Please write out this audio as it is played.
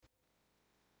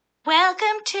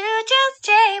Welcome to Just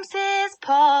James's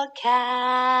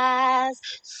podcast.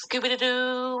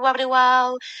 Scooby-Doo,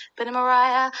 wobbity-wow, Benny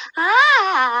Mariah,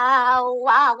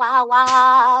 wow, wow,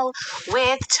 wow.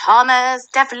 With Thomas,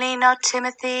 definitely not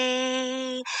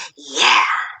Timothy. Yeah.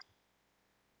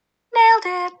 Nailed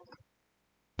it.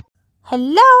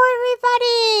 Hello,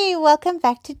 everybody. Welcome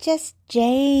back to Just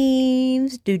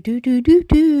James.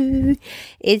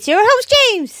 It's your host,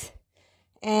 James.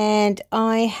 And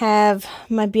I have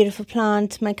my beautiful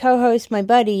plant, my co-host, my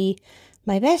buddy,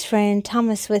 my best friend,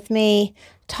 Thomas, with me.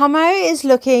 Tomo is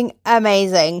looking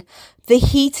amazing. The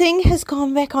heating has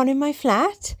gone back on in my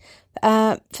flat.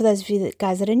 For those of you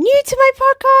guys that are new to my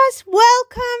podcast,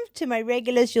 welcome to my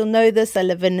regulars. You'll know this. I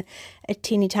live in a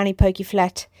teeny tiny pokey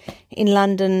flat in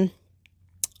London.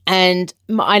 And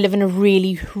I live in a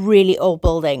really, really old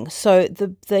building. So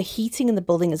the heating in the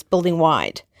building is building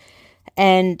wide.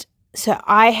 And so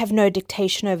I have no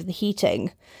dictation over the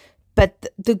heating. But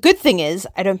the good thing is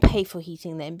I don't pay for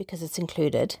heating then because it's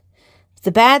included.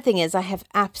 The bad thing is I have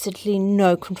absolutely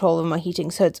no control over my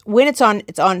heating. So when it's on,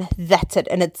 that's it.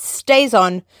 And it stays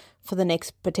on for the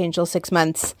next potential 6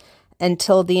 months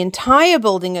until the entire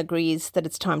building agrees that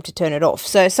it's time to turn it off.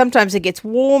 So sometimes it gets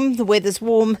warm, the weather's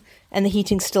warm, and the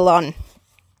heating's still on.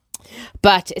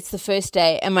 But it's the first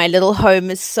day, and my little home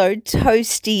is so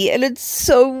toasty, and it's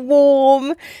so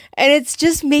warm, and it's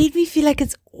just made me feel like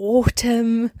it's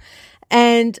autumn.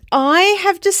 And I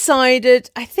have decided,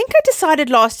 I think I decided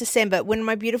last December when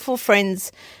my beautiful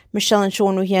friends, Michelle and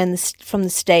Sean, were here from the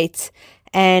States,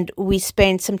 and we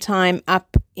spent some time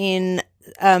up in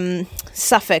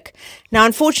Suffolk. Now,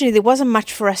 unfortunately, there wasn't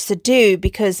much for us to do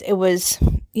because it was,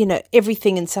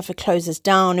 everything in Suffolk closes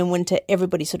down in winter.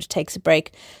 Everybody sort of takes a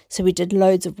break. So we did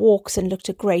loads of walks and looked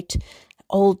at great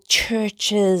old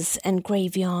churches and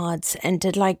graveyards and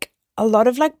did like a lot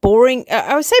of like boring,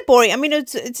 I would say boring. I mean,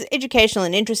 it's educational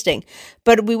and interesting,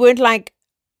 but we weren't like,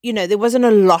 there wasn't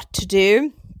a lot to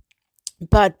do,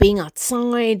 but being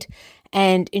outside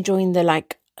and enjoying the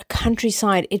like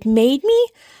countryside, it made me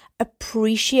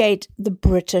appreciate the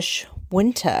British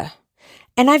winter.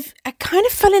 And I kind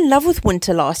of fell in love with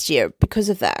winter last year because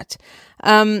of that.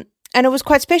 And it was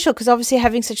quite special because obviously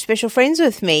having such special friends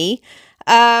with me,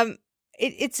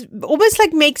 it's almost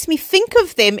like makes me think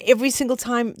of them every single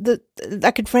time that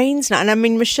like it rains now. And I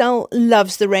mean, Michelle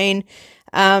loves the rain.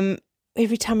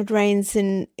 Every time it rains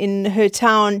in her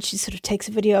town, she sort of takes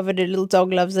a video of it. Her little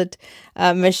dog loves it.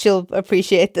 She'll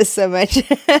appreciate this so much.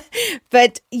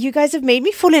 But you guys have made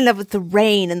me fall in love with the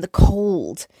rain and the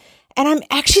cold. And I'm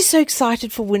actually so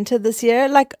excited for winter this year.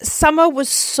 Like summer was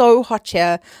so hot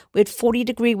here. We had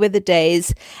 40-degree weather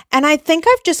days. And I think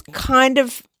I've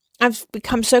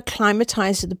become so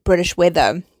acclimatized to the British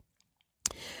weather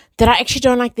that I actually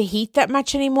don't like the heat that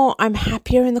much anymore. I'm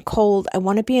happier in the cold. I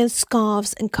want to be in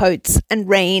scarves and coats and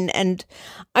rain. And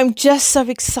I'm just so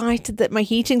excited that my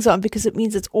heating's on because it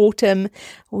means it's autumn.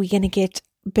 We're going to get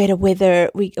better weather.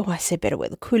 I say better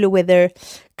weather, cooler weather,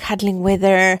 cuddling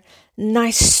weather,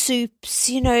 nice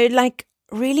soups, like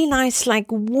really nice, like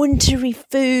wintry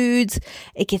foods.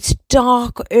 It gets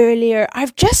dark earlier.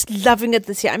 I'm just loving it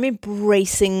this year. I'm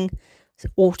embracing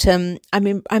autumn.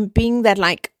 I'm being that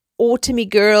like autumny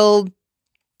girl.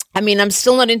 I mean, I'm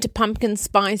still not into pumpkin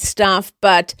spice stuff,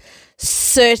 but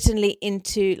certainly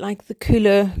into like the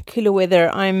cooler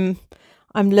weather.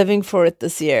 I'm living for it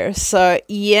this year. So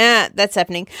yeah, that's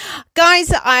happening.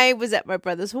 Guys, I was at my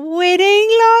brother's wedding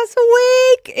last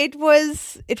week. It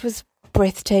was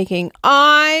breathtaking.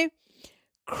 I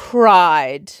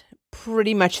cried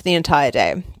pretty much the entire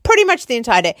day.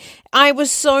 I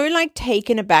was so like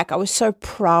taken aback. I was so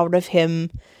proud of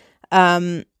him.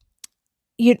 I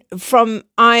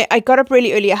got up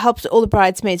really early. I helped all the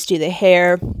bridesmaids do their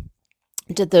hair,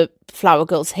 did the flower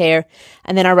girl's hair,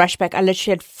 and then I rushed back. I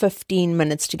literally had 15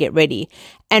 minutes to get ready.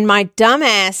 And my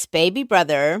dumbass baby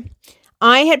brother,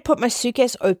 I had put my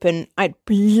suitcase open. I'd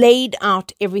laid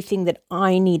out everything that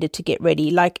I needed to get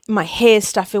ready, like my hair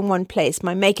stuff in one place,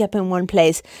 my makeup in one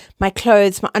place, my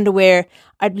clothes, my underwear.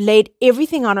 I'd laid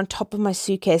everything out on top of my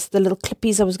suitcase, the little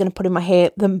clippies I was going to put in my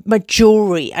hair, my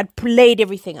jewelry. I'd laid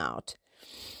everything out.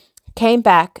 Came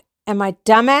back, and my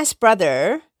dumbass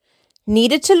brother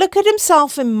needed to look at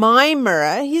himself in my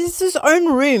mirror. He has his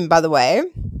own room, by the way.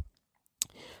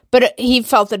 But he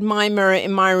felt that my mirror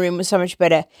in my room was so much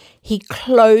better. He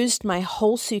closed my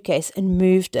whole suitcase and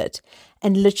moved it.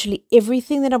 And literally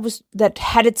everything that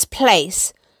had its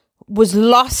place was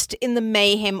lost in the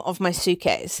mayhem of my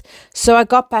suitcase. So I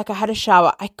got back, I had a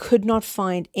shower. I could not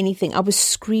find anything. I was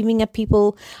screaming at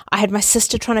people. I had my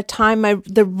sister trying to tie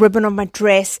the ribbon of my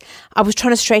dress. I was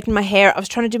trying to straighten my hair. I was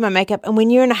trying to do my makeup. And when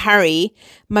you're in a hurry,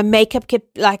 my makeup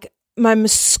kept my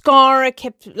mascara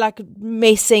kept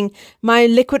messing. My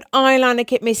liquid eyeliner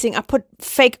kept messing. I put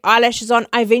fake eyelashes on.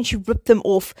 I eventually ripped them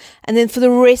off. And then for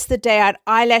the rest of the day, I had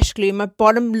eyelash glue. My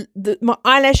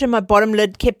eyelash and my bottom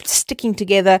lid kept sticking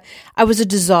together. I was a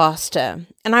disaster.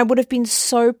 And I would have been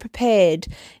so prepared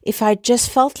if I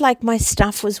just felt like my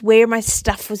stuff was where my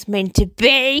stuff was meant to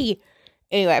be.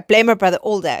 Anyway, I blame my brother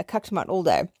all day. I cucked him out all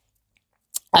day.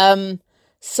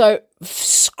 So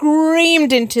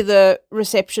screamed into the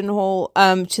reception hall,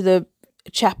 to the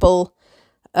chapel,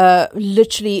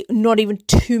 literally not even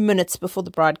 2 minutes before the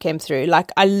bride came through.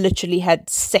 Like, I literally had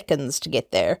seconds to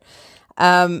get there.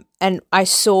 And I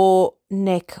saw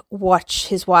Nick watch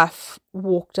his wife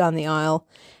walk down the aisle,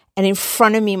 and in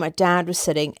front of me, my dad was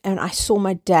sitting, and I saw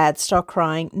my dad start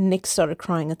crying. Nick started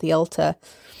crying at the altar.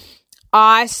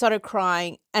 I started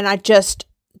crying, and I just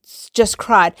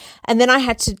cried. And then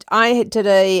I did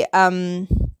a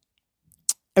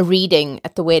reading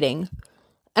at the wedding,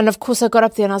 and of course I got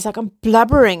up there and I was like, I'm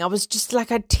blubbering. I was just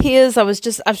like, I had tears.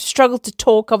 I've struggled to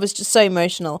talk. I was just so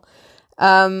emotional.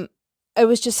 It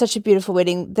was just such a beautiful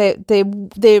wedding.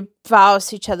 Their vows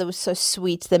to each other was so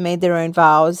sweet. They made their own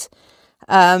vows.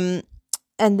 And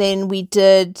then we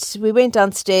went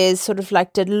downstairs, sort of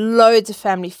did loads of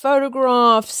family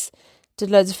photographs,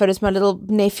 did loads of photos. My little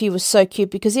nephew was so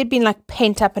cute because he'd been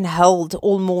pent up and held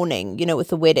all morning, with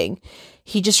the wedding.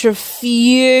 He just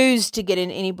refused to get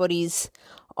in anybody's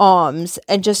arms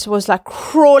and just was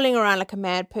crawling around like a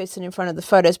mad person in front of the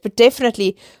photos, but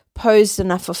definitely posed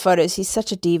enough for photos. He's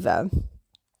such a diva.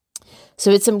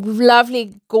 So it's some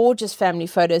lovely, gorgeous family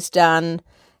photos done.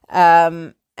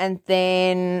 And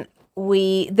then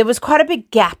there was quite a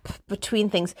big gap between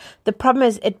things. The problem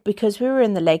is because we were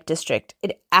in the Lake District,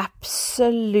 it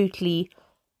absolutely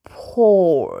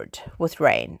poured with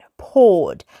rain.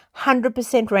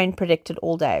 100% rain predicted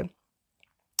all day.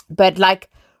 But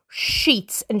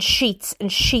sheets and sheets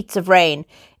and sheets of rain.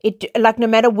 It no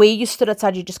matter where you stood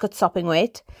outside, you just got sopping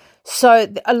wet.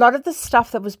 So a lot of the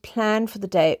stuff that was planned for the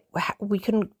day, we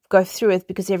couldn't go through it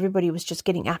because everybody was just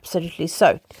getting absolutely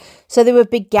soaked. So there were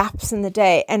big gaps in the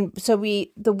day. And so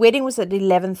the wedding was at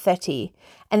 11:30,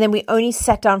 and then we only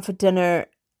sat down for dinner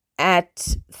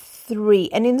at 3.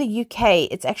 And in the UK,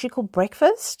 it's actually called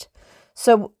breakfast.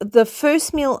 So the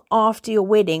first meal after your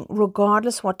wedding,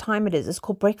 regardless what time it is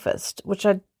called breakfast, which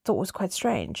I thought was quite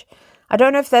strange. I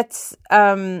don't know if that's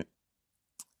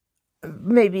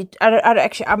maybe I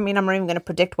actually. I mean, I'm not even going to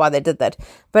predict why they did that,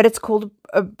 but it's called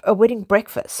a wedding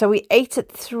breakfast. So we ate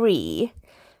at 3.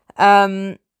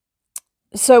 So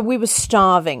we were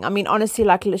starving. I mean, honestly,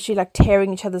 literally,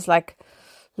 tearing each other's like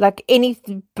any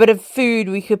bit of food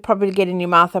we could probably get in your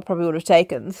mouth, I probably would have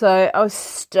taken. So I was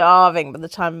starving by the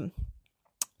time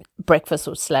breakfast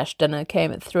or / dinner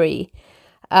came at 3,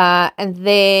 and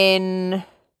then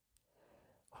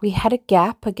we had a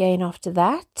gap again after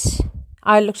that.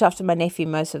 I looked after my nephew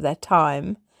most of that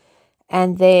time.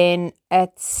 And then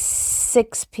at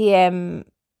 6 p.m.,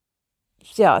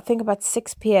 I think about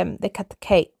 6 p.m., they cut the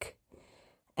cake.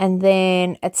 And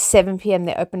then at 7 p.m.,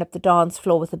 they opened up the dance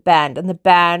floor with a band. And the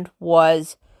band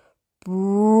was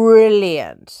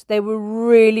brilliant. They were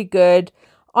really good.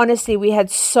 Honestly, we had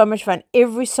so much fun.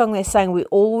 Every song they sang, we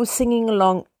all were singing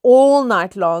along all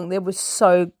night long. They were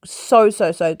so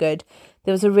good.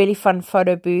 There was a really fun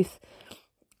photo booth.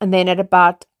 And then at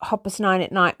about 9:30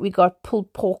 at night, we got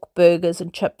pulled pork burgers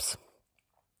and chips.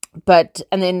 And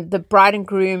then the bride and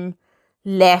groom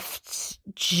left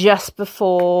just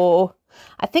before,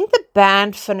 I think the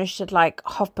band finished at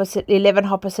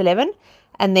 11:30.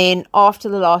 And then after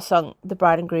the last song, the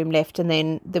bride and groom left. And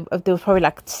then there was probably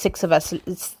 6 of us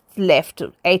left,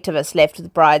 8 of us left with the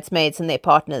bridesmaids and their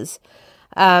partners.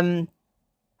 And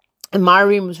my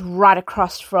room was right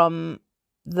across from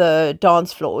the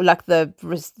dance floor,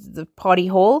 the party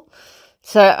hall.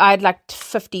 So I had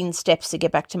 15 steps to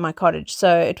get back to my cottage.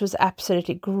 So it was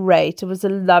absolutely great. It was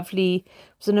an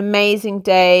amazing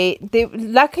day.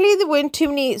 Luckily there weren't too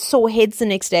many sore heads the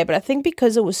next day, but I think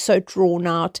because it was so drawn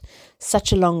out,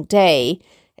 such a long day,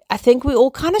 I think we all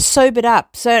kind of sobered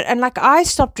up. So, and I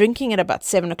stopped drinking at about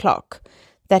 7 o'clock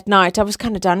that night. I was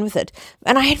kind of done with it.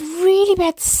 And I had really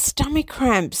bad stomach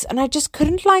cramps, and I just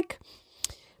couldn't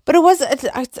but it was,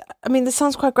 I mean, this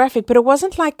sounds quite graphic, but it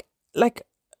wasn't like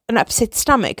an upset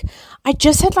stomach. I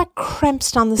just had like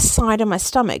cramps down the side of my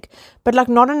stomach, but like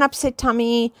not an upset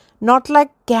tummy, not like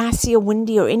gassy or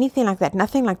windy or anything like that.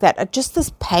 Nothing like that. Just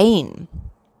this pain.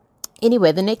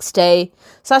 Anyway, the next day,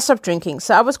 so I stopped drinking.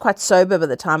 So I was quite sober by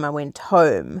the time I went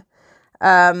home.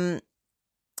 And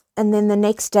then the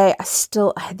next day, I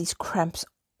had these cramps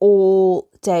all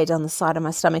day down the side of my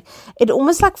stomach. It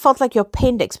almost like felt like your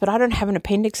appendix, but I don't have an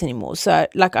appendix anymore. So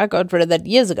like I got rid of that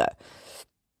years ago.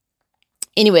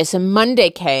 Anyway, so Monday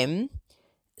came,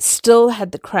 still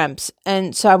had the cramps.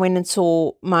 And so I went and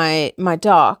saw my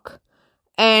doc,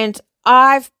 and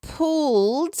I've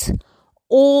pulled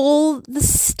all the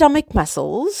stomach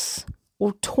muscles,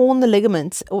 or torn the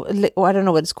ligaments, or I don't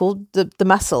know what it's called, the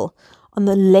muscle on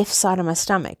the left side of my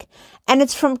stomach. And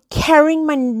it's from carrying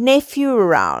my nephew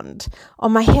around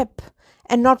on my hip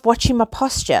and not watching my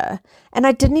posture. And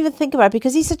I didn't even think about it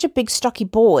because he's such a big, stocky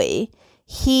boy.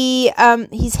 He's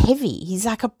heavy. He's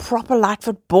like a proper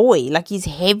Lightfoot boy. Like, he's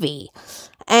heavy.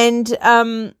 And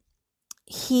I've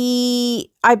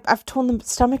torn the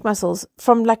stomach muscles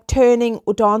from like turning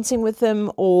or dancing with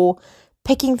him or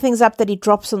picking things up that he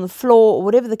drops on the floor or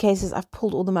whatever the case is. I've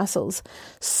pulled all the muscles.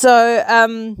 So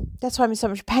that's why I'm in so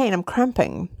much pain. I'm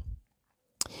cramping.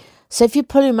 So if you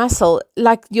pull your muscle,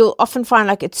 like, you'll often find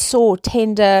like it's sore,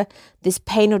 tender, there's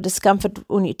pain or discomfort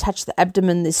when you touch the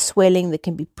abdomen, there's swelling, there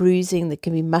can be bruising, there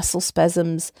can be muscle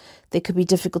spasms, there could be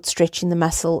difficult stretching the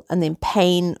muscle, and then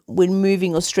pain when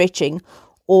moving or stretching,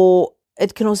 or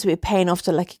it can also be pain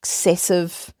after like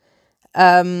excessive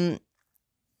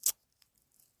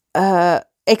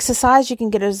exercise. You can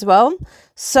get it as well.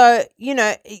 So,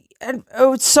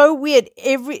 it's so weird.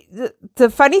 The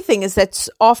funny thing is that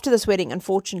after this wedding,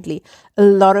 unfortunately, a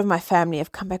lot of my family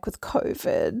have come back with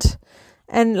COVID.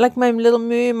 And like my little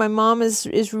Moo, my mom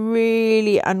is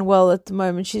really unwell at the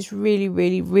moment. She's really,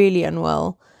 really, really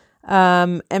unwell.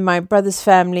 And my brother's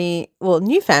family,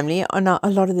 new family, a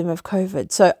lot of them have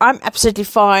COVID. So I'm absolutely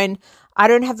fine. I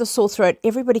don't have the sore throat.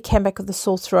 Everybody came back with the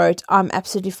sore throat. I'm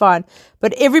absolutely fine.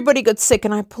 But everybody got sick,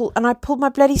 and I pulled my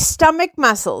bloody stomach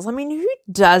muscles. I mean, who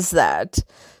does that?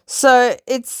 So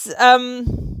it's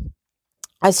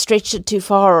I stretched it too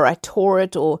far, or I tore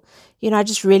it, or I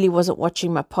just really wasn't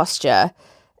watching my posture.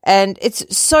 And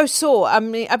it's so sore. I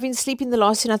mean, I've been sleeping the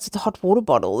last 2 nights with a hot water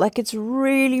bottle. Like, it's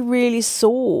really, really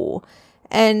sore.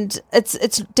 And it's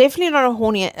definitely not a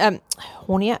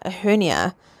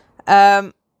hernia.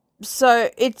 So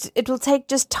it will take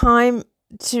just time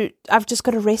I've just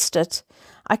got to rest it.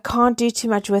 I can't do too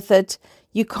much with it.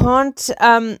 You can't,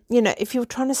 if you're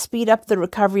trying to speed up the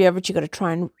recovery of it, you got to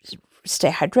try and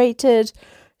stay hydrated,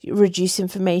 reduce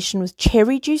inflammation with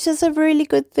cherry juice is a really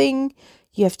good thing.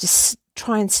 You have to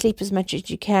try and sleep as much as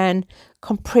you can,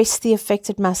 compress the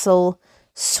affected muscle,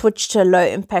 switch to a low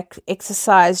impact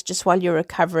exercise just while you're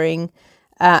recovering.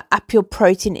 Up your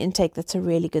protein intake. That's a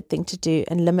really good thing to do,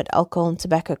 and limit alcohol and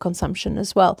tobacco consumption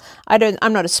as well.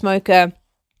 I'm not a smoker,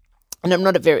 and I'm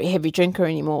not a very heavy drinker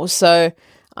anymore. So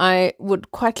I would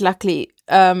quite luckily,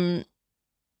 every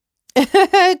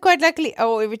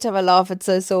time I laugh, it's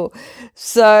so sore.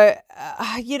 So,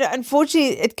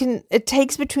 unfortunately it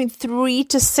takes between 3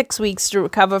 to 6 weeks to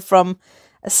recover from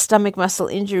a stomach muscle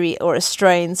injury or a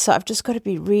strain. So I've just got to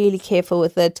be really careful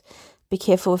with it. Be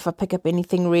careful if I pick up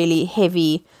anything really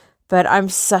heavy. But I'm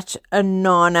such a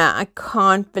nana. I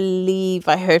can't believe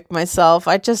I hurt myself.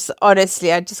 I just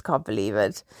can't believe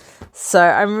it. So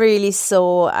I'm really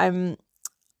sore. I'm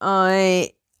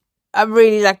really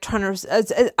like trying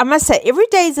to, I must say, every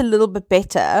day is a little bit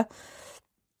better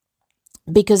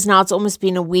because now it's almost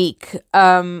been a week.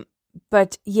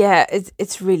 But yeah,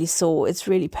 it's really sore. It's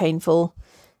really painful.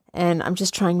 And I'm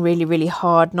just trying really, really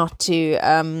hard not to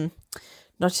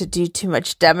do too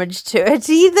much damage to it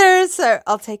either. So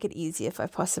I'll take it easy if I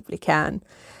possibly can.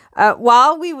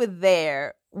 While we were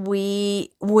there, we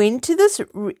went to this,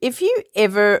 if you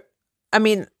ever,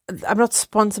 I'm not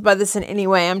sponsored by this in any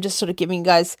way. I'm just sort of giving you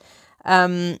guys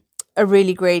a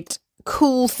really great,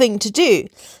 cool thing to do.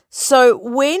 So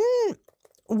when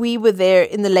we were there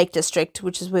in the Lake District,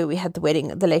 which is where we had the wedding,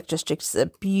 the Lake District is a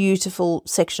beautiful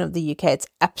section of the UK. It's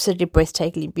absolutely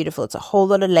breathtakingly beautiful. It's a whole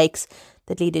lot of lakes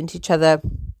that lead into each other.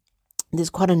 There's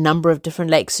quite a number of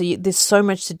different lakes. So there's so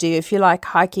much to do. If you like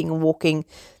hiking and walking,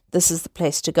 this is the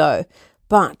place to go.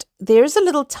 But there is a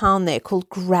little town there called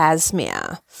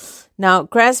Grasmere. Now,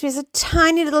 Grasmere is a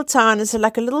tiny little town. It's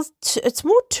like it's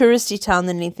more touristy town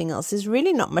than anything else. There's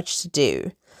really not much to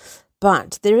do.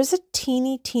 But there is a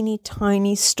teeny, teeny,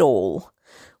 tiny stall,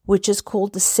 which is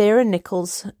called the Sarah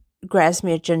Nichols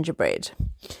Grasmere Gingerbread.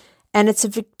 And it's a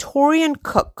Victorian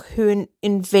cook who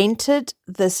invented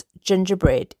this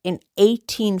gingerbread in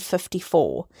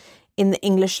 1854 in the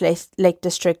English Lake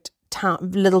District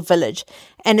town, little village,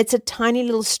 and it's a tiny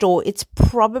little store. It's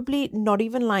probably not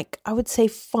even like, I would say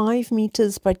 5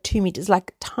 meters by 2 meters,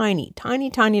 like tiny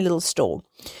little store.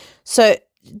 So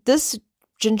this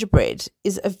gingerbread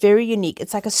is a very unique,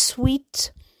 it's like a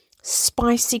sweet,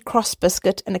 spicy cross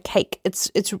biscuit and a cake. It's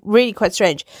really quite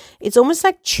strange. It's almost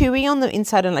like chewy on the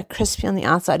inside and like crispy on the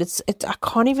outside. It's I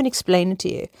can't even explain it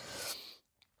to you,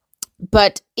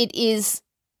 but it is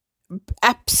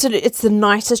absolute. It's the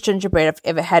nicest gingerbread I've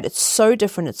ever had. It's so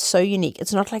different. It's so unique.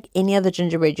 It's not like any other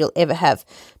gingerbread you'll ever have,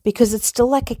 because it's still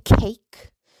like a cake,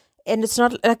 and it's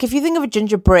not like, if you think of a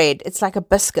gingerbread, it's like a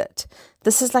biscuit.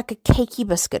 This is like a cakey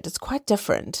biscuit. It's quite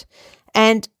different.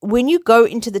 And when you go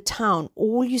into the town,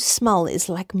 all you smell is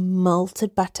like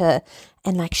melted butter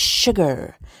and like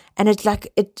sugar. And it's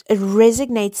like, it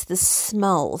resonates the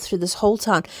smell through this whole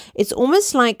town. It's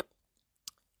almost like,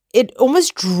 it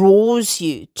almost draws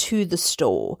you to the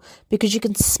store because you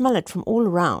can smell it from all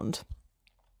around.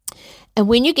 And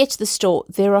when you get to the store,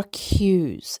 there are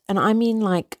queues. And I mean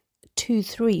like 2,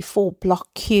 3, 4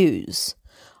 block queues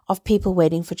of people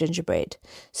waiting for gingerbread.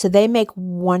 So they make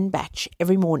one batch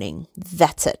every morning.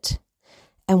 That's it.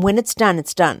 And when it's done,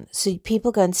 it's done. So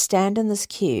people go and stand in this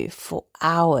queue for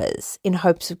hours in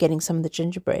hopes of getting some of the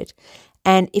gingerbread.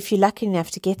 And if you're lucky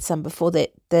enough to get some before they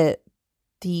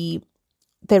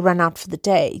run out for the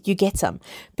day, you get some.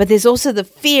 But there's also the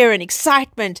fear and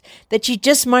excitement that you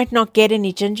just might not get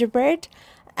any gingerbread.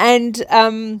 And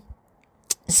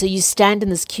so you stand in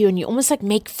this queue and you almost like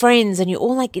make friends, and you're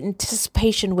all like in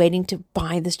anticipation waiting to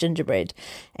buy this gingerbread.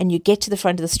 And you get to the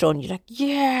front of the store and you're like,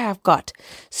 yeah, I've got.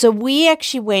 So we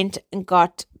actually went and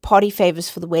got party favors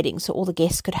for the wedding so all the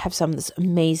guests could have some of this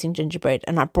amazing gingerbread.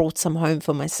 And I brought some home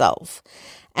for myself.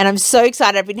 And I'm so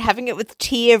excited. I've been having it with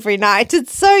tea every night.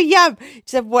 It's so yum.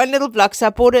 Just have one little block. So I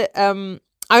bought it. I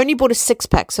only bought a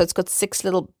 6-pack, so it's got 6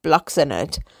 little blocks in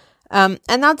it. And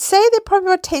I'd say they're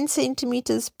probably about 10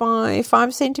 centimeters by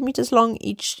 5 centimeters long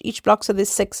each block. So there's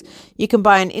 6. You can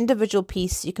buy an individual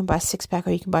piece. You can buy a 6-pack,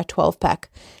 or you can buy a 12-pack.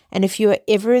 And if you are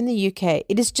ever in the UK,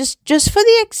 it is just for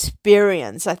the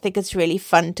experience. I think it's really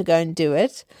fun to go and do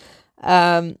it,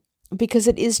 because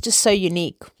it is just so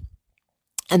unique.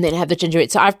 And then have the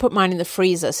gingerbread. So I've put mine in the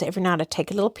freezer. So every night I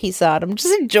take a little piece out. I'm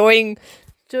just enjoying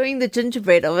the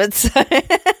gingerbread of it. So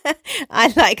I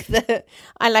like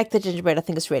the gingerbread. I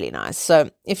think it's really nice. So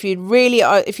if you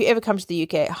ever come to the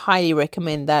UK, I highly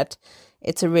recommend that.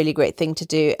 It's a really great thing to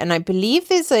do. And I believe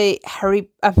there's a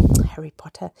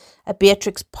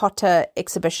Beatrix Potter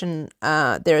exhibition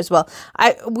there as well.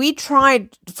 We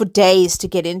tried for days to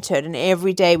get into it, and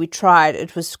every day we tried,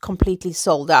 it was completely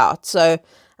sold out. So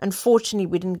unfortunately,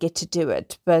 we didn't get to do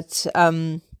it, but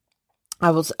I'll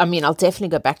definitely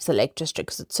go back to the Lake District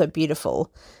because it's so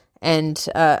beautiful, and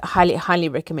highly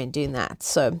recommend doing that.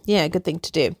 So yeah, good thing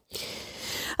to do.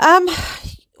 One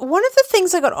of the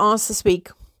things I got asked this week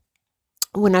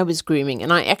when I was grooming,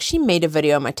 and I actually made a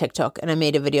video on my TikTok and I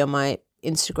made a video on my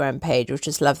Instagram page, which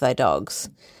is Love Thy Dogs,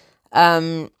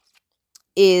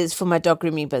 is for my dog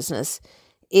grooming business,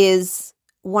 is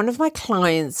one of my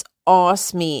clients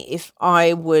asked me if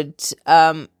I would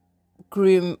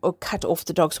groom or cut off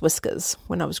the dog's whiskers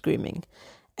when I was grooming.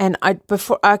 And I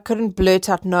couldn't blurt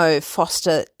out no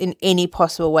faster in any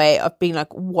possible way of being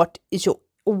like, what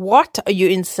are you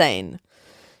insane?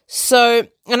 So,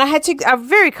 and I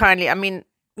very kindly, I'm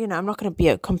not going to be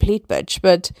a complete bitch,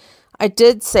 but I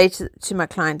did say to my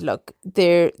client, look,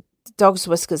 their dog's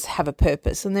whiskers have a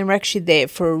purpose, and they're actually there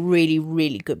for a really,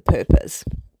 really good purpose.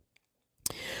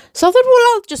 So I thought,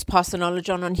 well, I'll just pass the knowledge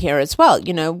on here as well.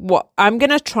 You know what? I'm going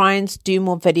to try and do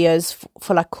more videos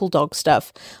for like cool dog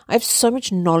stuff. I have so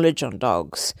much knowledge on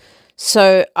dogs.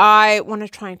 So I want to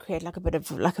try and create like a bit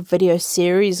of like a video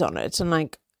series on it, and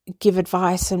like give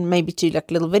advice and maybe do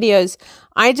like little videos.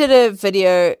 I did a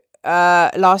video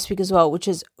last week as well, which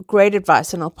is great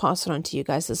advice, and I'll pass it on to you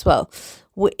guys as well.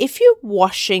 If you're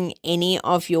washing any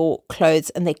of your clothes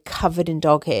and they're covered in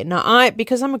dog hair. Now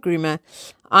because I'm a groomer,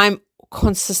 I'm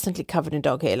consistently covered in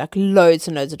dog hair, like loads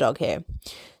and loads of dog hair.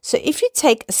 So if you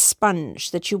take a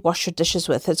sponge that you wash your dishes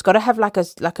with, it's got to have like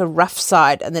a rough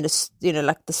side, and then it's,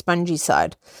 like the spongy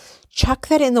side. Chuck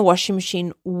that in the washing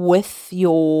machine with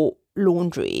your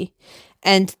laundry,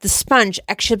 and the sponge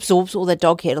actually absorbs all that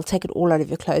dog hair. It'll take it all out of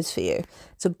your clothes for you.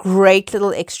 It's a great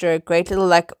little extra, great little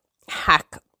like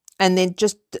hack. And then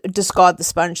just discard the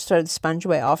sponge, throw the sponge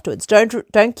away afterwards.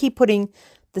 Don't keep putting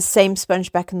the same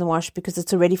sponge back in the wash because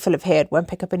it's already full of hair. It won't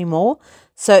pick up anymore.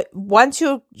 So once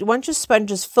your sponge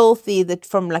is filthy, that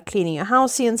from like cleaning your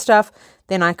housey and stuff,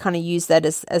 then I kind of use that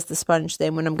as the sponge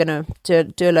then when I'm going to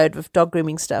do a load of dog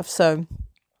grooming stuff. So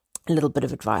a little bit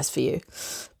of advice for you.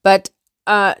 But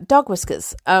dog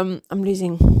whiskers, I'm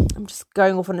just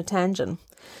going off on a tangent.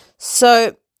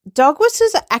 So dog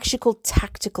whiskers are actually called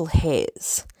tactical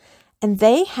hairs, and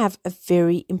they have a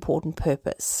very important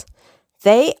purpose.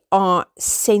 They are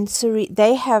sensory,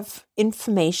 they have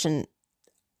information,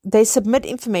 they submit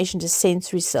information to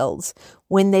sensory cells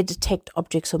when they detect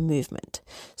objects or movement.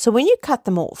 So when you cut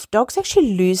them off, dogs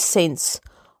actually lose sense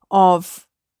of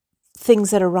things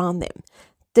that are around them.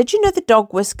 Did you know the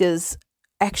dog whiskers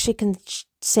actually can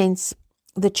sense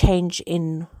the change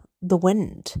in the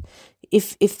wind?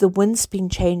 If the wind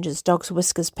speed changes, dogs'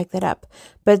 whiskers pick that up.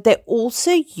 But they're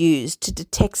also used to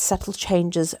detect subtle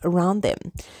changes around them.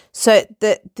 So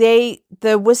the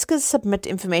whiskers submit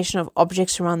information of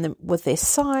objects around them with their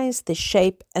size, their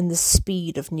shape, and the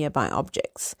speed of nearby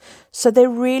objects. So they're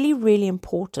really, really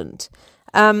important.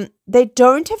 They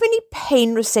don't have any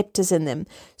pain receptors in them.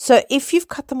 So if you've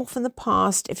cut them off in the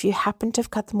past, if you happen to have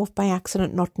cut them off by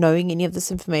accident, not knowing any of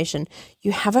this information,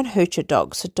 you haven't hurt your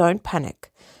dog, so don't panic.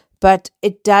 But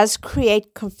it does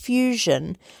create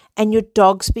confusion, and your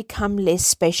dogs become less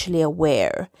spatially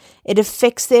aware. It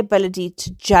affects their ability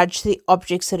to judge the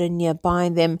objects that are nearby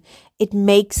them. It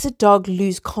makes the dog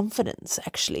lose confidence,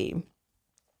 actually.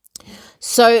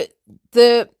 So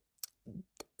the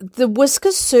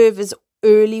whiskers serve as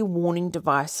early warning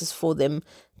devices for them,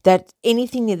 that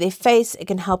anything near their face, it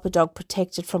can help a dog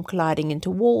protect it from colliding into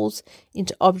walls,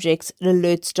 into objects. It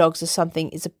alerts dogs if something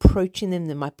is approaching them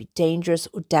that might be dangerous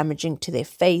or damaging to their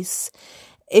face.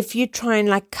 If you try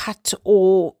and cut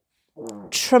or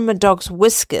trim a dog's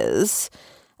whiskers,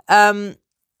 sometimes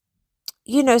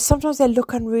they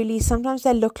look unruly. Sometimes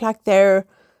they look like they're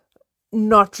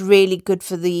not really good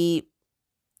for the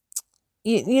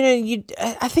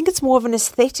I think it's more of an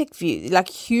aesthetic view. Like,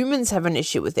 humans have an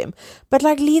issue with them, but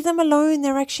leave them alone.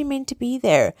 They're actually meant to be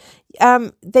there.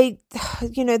 They're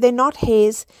not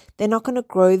hairs. They're not going to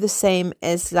grow the same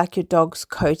as your dog's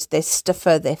coat. They're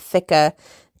stiffer. They're thicker.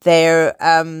 Their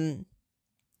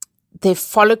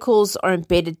follicles are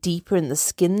embedded deeper in the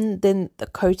skin than the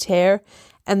coat hair.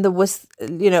 And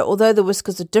although the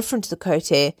whiskers are different to the coat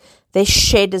hair, they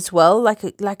shed as well, like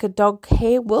a dog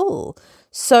hair will.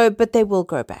 So, but they will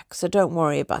grow back. So don't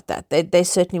worry about that. They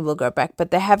certainly will grow back,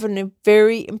 but they have a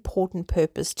very important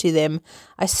purpose to them.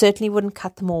 I certainly wouldn't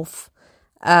cut them off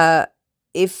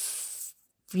if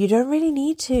you don't really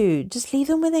need to. Just leave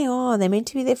them where they are. They're meant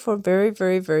to be there for a very,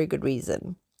 very, very good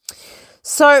reason.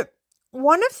 So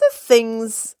one of the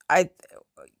things I'm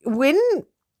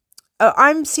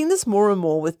seeing this more and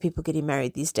more with people getting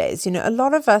married these days. A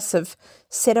lot of us have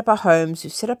set up our homes,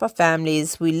 we've set up our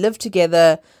families, we live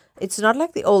together. It's not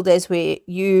like the old days where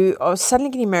you are suddenly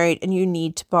getting married and you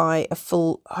need to buy a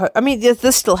full home. I mean,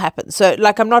 this still happens. So,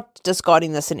 I'm not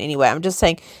discarding this in any way. I'm just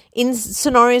saying, in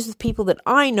scenarios with people that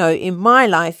I know in my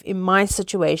life, in my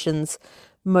situations,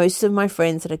 most of my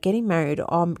friends that are getting married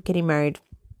or are getting married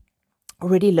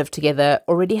already live together,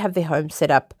 already have their home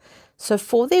set up. So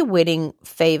for their wedding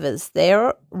favors,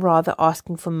 they're rather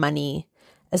asking for money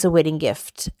as a wedding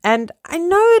gift. And I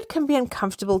know it can be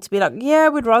uncomfortable to be like, yeah,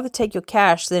 we'd rather take your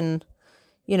cash than,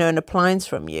 an appliance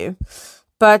from you.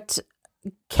 But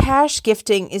cash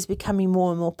gifting is becoming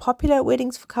more and more popular at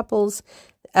weddings for couples.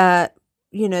 They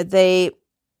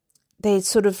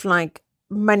sort of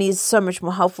money is so much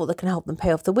more helpful. That can help them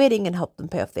pay off the wedding and help them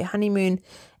pay off their honeymoon.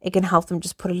 It can help them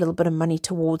just put a little bit of money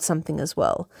towards something as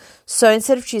well. So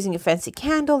instead of choosing a fancy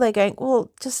candle, they're going,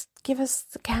 well, just give us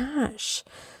the cash.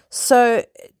 So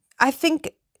I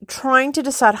think trying to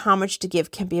decide how much to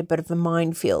give can be a bit of a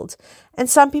minefield. And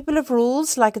some people have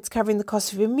rules like it's covering the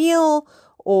cost of your meal,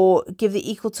 or give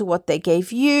the equal to what they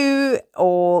gave you,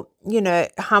 or,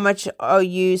 how much are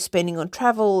you spending on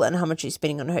travel and how much are you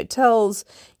spending on hotels.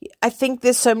 I think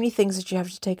there's so many things that you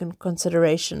have to take into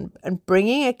consideration. And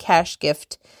bringing a cash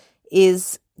gift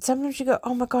is, sometimes you go,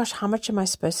 oh my gosh, how much am I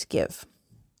supposed to give?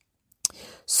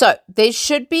 So there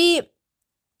should be,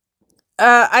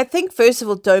 I think, first of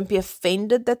all, don't be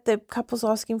offended that the couple's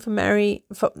asking for marriage.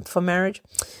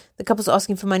 The couple's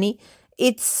asking for money.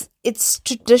 It's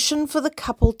tradition for the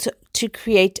couple to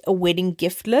create a wedding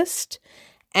gift list,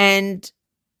 and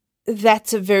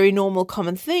that's a very normal,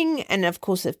 common thing. And of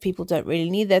course, if people don't really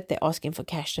need that, they're asking for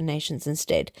cash donations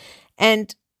instead.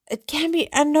 And it can be,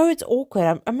 I know it's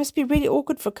awkward. It must be really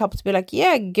awkward for a couple to be like,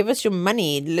 yeah, give us your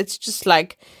money. Let's just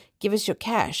give us your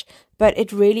cash. But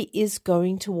it really is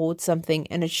going towards something,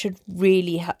 and it should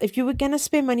really help. If you were going to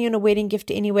spend money on a wedding gift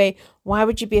anyway, why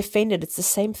would you be offended? It's the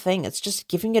same thing. It's just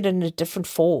giving it in a different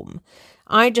form.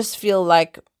 I just feel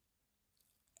like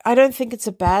I don't think it's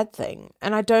a bad thing.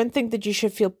 And I don't think that you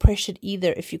should feel pressured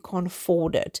either if you can't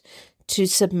afford it to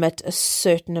submit a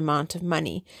certain amount of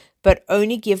money, but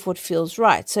only give what feels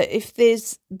right. So if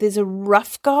there's a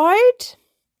rough guide,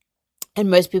 and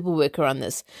most people work around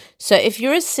this. So if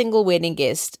you're a single wedding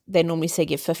guest, they normally say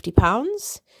give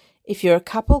 £50. If you're a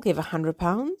couple, give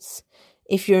 £100.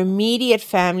 If you're immediate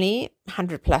family,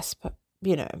 100 plus,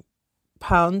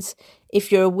 pounds.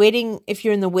 If you're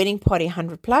in the wedding party,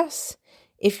 100 plus.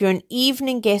 If you're an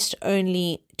evening guest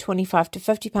only, 25 to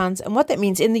 £50. And what that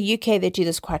means in the UK, they do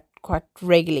this quite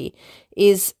regularly,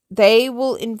 is they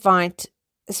will invite,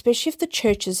 especially if the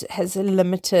church has a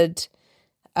limited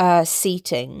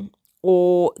seating,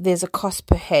 or there's a cost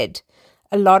per head.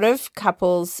 A lot of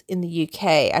couples in the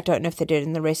UK, I don't know if they do it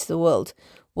in the rest of the world,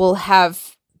 will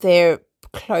have their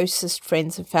closest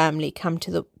friends and family come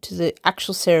to the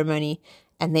actual ceremony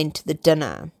and then to the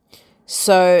dinner.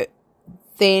 So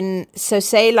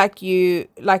say like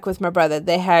with my brother,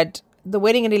 they had the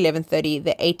wedding at 11:30,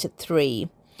 they ate at 3,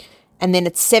 and then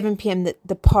at 7 p.m.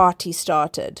 the party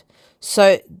started.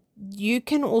 So you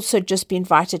can also just be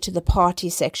invited to the party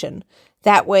section.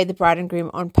 That way the bride and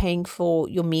groom aren't paying for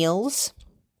your meals.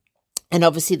 And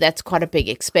obviously that's quite a big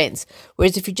expense.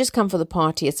 Whereas if you just come for the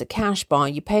party, it's a cash bar.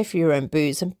 You pay for your own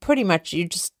booze and pretty much you're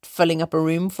just filling up a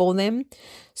room for them.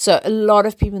 So a lot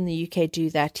of people in the UK do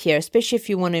that here, especially if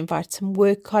you want to invite some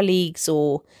work colleagues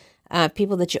or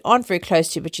people that you aren't very close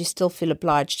to, but you still feel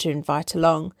obliged to invite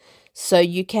along. So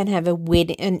you can have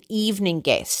an evening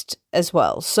guest as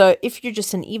well. So if you're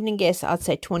just an evening guest, I'd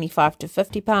say 25 to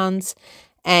 £50.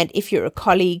 And if you're a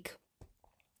colleague,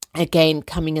 again,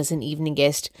 coming as an evening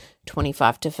guest,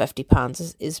 25 to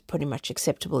 £50 is pretty much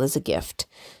acceptable as a gift.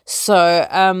 So,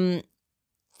 and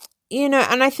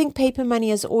I think paper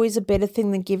money is always a better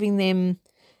thing than giving them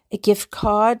a gift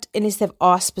card, unless they've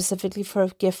asked specifically for a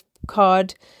gift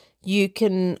card.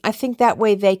 I think that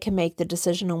way they can make the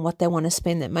decision on what they want to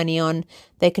spend that money on.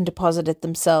 They can deposit it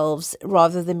themselves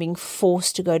rather than being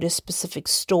forced to go to a specific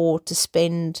store to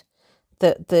spend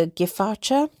the gift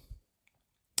voucher.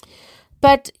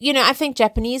 But, I think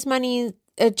Japanese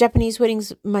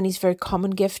weddings money is a very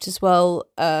common gift as well.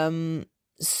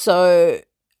 So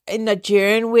in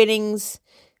Nigerian weddings,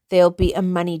 there'll be a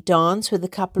money dance where the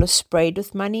couple are sprayed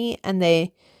with money and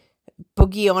they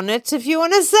boogie on it, if you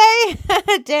want to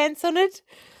say, dance on it.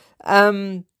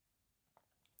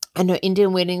 I know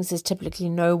Indian weddings, there's typically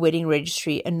no wedding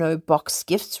registry and no box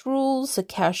gifts rules. So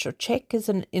cash or check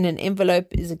in an envelope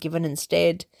is given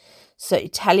instead. So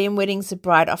Italian weddings, the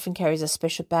bride often carries a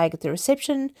special bag at the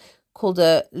reception called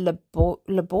a la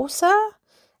borsa,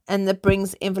 and that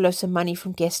brings envelopes of money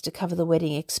from guests to cover the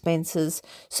wedding expenses.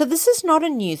 So this is not a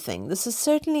new thing. This is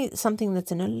certainly something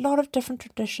that's in a lot of different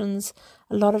traditions,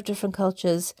 a lot of different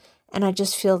cultures, and I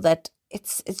just feel that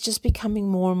it's just becoming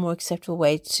more and more acceptable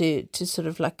way to sort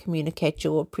of like communicate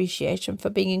your appreciation for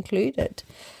being included.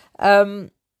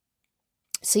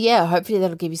 So yeah, hopefully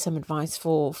that'll give you some advice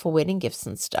for wedding gifts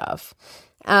and stuff.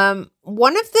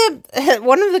 One of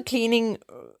the cleaning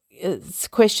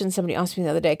questions somebody asked me the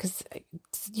other day, because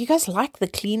you guys like the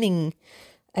cleaning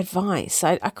advice.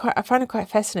 I find it quite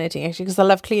fascinating actually, because I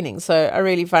love cleaning, so I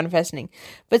really find it fascinating.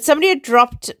 But somebody had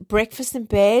dropped breakfast in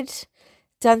bed,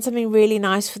 done something really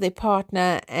nice for their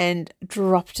partner, and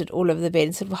dropped it all over the bed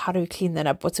and said, well, how do we clean that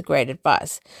up? What's a great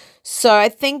advice? So I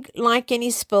think, like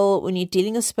any spill, when you're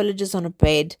dealing with spillages on a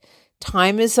bed,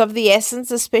 time is of the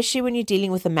essence, especially when you're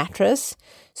dealing with a mattress.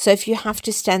 So if you have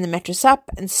to stand the mattress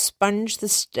up and sponge the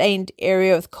stained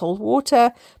area with cold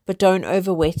water, but don't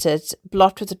over wet it,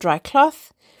 blot with a dry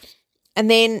cloth. And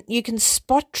then you can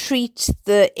spot treat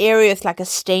the area with like a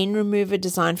stain remover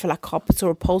designed for like carpets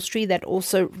or upholstery. That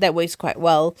works quite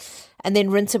well. And then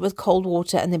rinse it with cold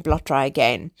water and then blot dry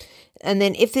again. And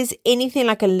then if there's anything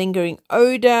like a lingering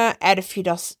odor, add a few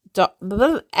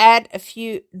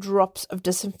drops of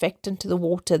disinfectant to the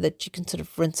water that you can sort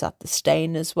of rinse out the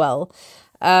stain as well.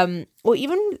 Or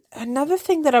even another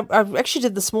thing that I actually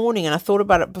did this morning, and I thought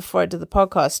about it before I did the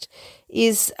podcast,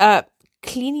 is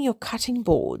cleaning your cutting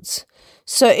boards.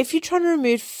 So if you're trying to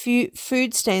remove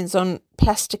food stains on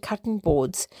plastic cutting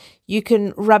boards, you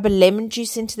can rub a lemon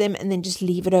juice into them and then just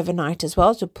leave it overnight as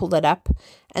well to pull that up,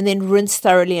 and then rinse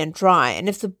thoroughly and dry. And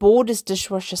if the board is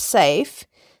dishwasher safe,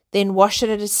 then wash it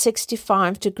at a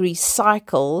 65-degree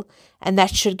cycle, and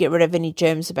that should get rid of any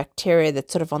germs or bacteria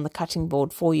that's sort of on the cutting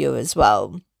board for you as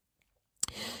well.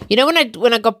 When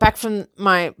I got back from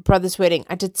my brother's wedding,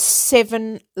 I did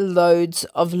 7 loads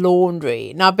of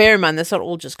laundry. Now, bear in mind, that's not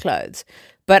all just clothes,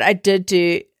 but I did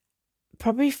do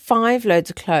probably 5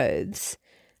 loads of clothes.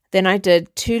 Then I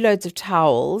did 2 loads of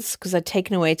towels, because I'd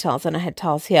taken away towels and I had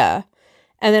towels here.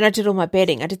 And then I did all my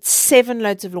bedding. I did 7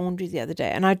 loads of laundry the other day.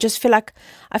 And I just feel like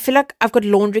I've got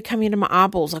laundry coming into my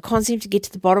eyeballs. I can't seem to get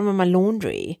to the bottom of my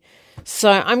laundry.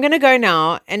 So I'm going to go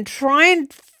now and try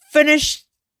and finish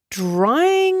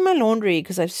drying my laundry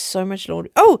because I have so much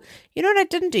laundry. Oh, you know what I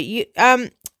didn't do?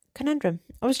 Conundrum.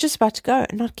 I was just about to go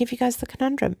and not give you guys the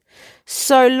conundrum.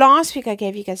 So last week I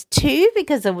gave you guys 2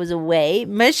 because I was away.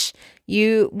 Mish,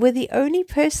 you were the only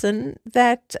person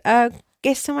that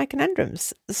guessed on my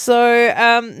conundrums. So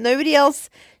nobody else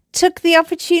took the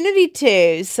opportunity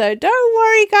to. So don't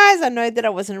worry, guys. I know that I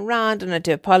wasn't around and I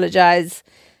do apologize.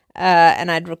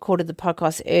 And I'd recorded the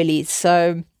podcast early.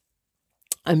 So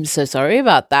I'm so sorry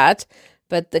about that.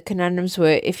 But the conundrums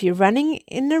were, if you're running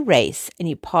in a race and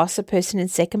you pass a person in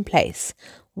second place,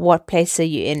 what place are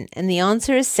you in? And the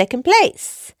answer is second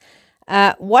place.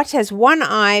 What has one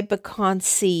eye but can't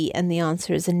see? And the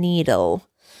answer is a needle.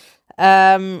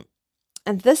 And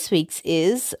this week's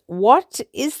is, what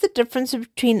is the difference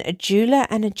between a jeweler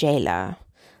and a jailer?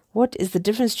 What is the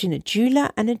difference between a jeweler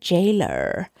and a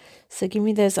jailer? So give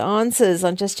me those answers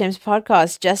on Just James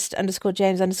Podcast,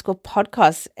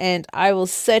 just_James_podcast. And I will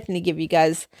certainly give you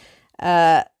guys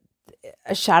a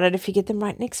shout out if you get them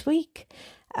right next week.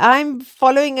 I'm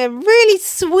following a really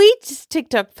sweet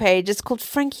TikTok page. It's called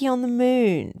Frankie on the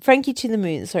Moon. Frankie to the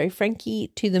Moon. Sorry,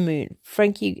 Frankie to the Moon.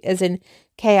 Frankie as in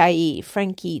K-I-E.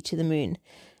 Frankie to the Moon.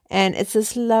 And it's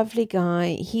this lovely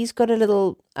guy. He's got a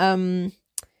little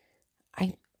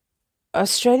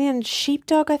Australian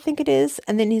sheepdog, I think it is.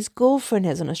 And then his girlfriend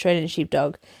has an Australian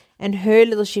sheepdog. And her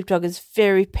little sheepdog is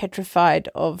very petrified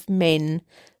of men,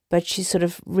 but she sort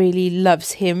of really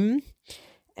loves him.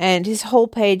 And his whole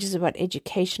page is about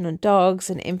education on dogs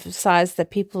and emphasize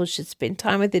that people should spend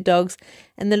time with their dogs.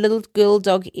 And the little girl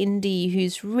dog, Indy,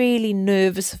 who's really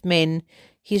nervous of men,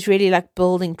 he's really like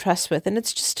building trust with. And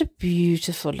it's just a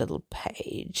beautiful little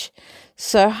page.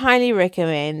 So highly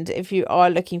recommend if you are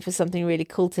looking for something really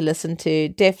cool to listen to,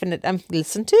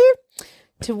 to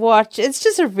watch. It's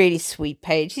just a really sweet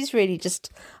page. He's really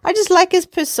I just like his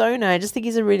persona. I just think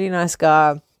he's a really nice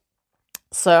guy.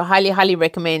 So highly, highly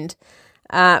recommend.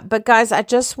 But guys, I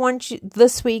just want you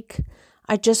this week,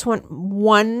 I just want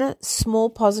one small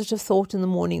positive thought in the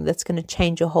morning that's going to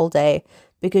change your whole day,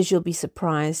 because you'll be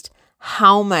surprised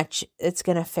how much it's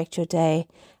going to affect your day.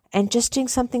 And just doing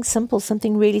something simple,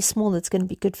 something really small that's going to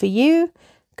be good for you,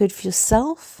 good for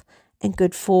yourself, and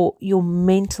good for your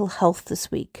mental health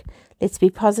this week. Let's be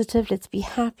positive. Let's be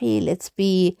happy. Let's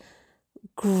be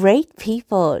great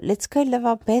people. Let's go live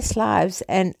our best lives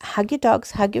and hug your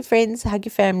dogs, hug your friends, hug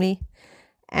your family.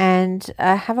 And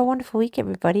have a wonderful week,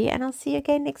 everybody. And I'll see you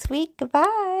again next week.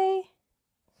 Goodbye.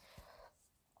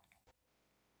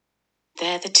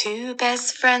 They're the 2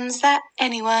 best friends that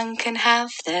anyone can have.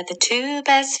 They're the 2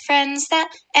 best friends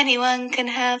that anyone can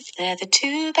have. They're the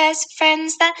 2 best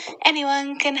friends that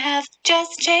anyone can have.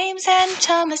 Just James and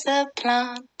Thomas the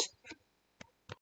plant.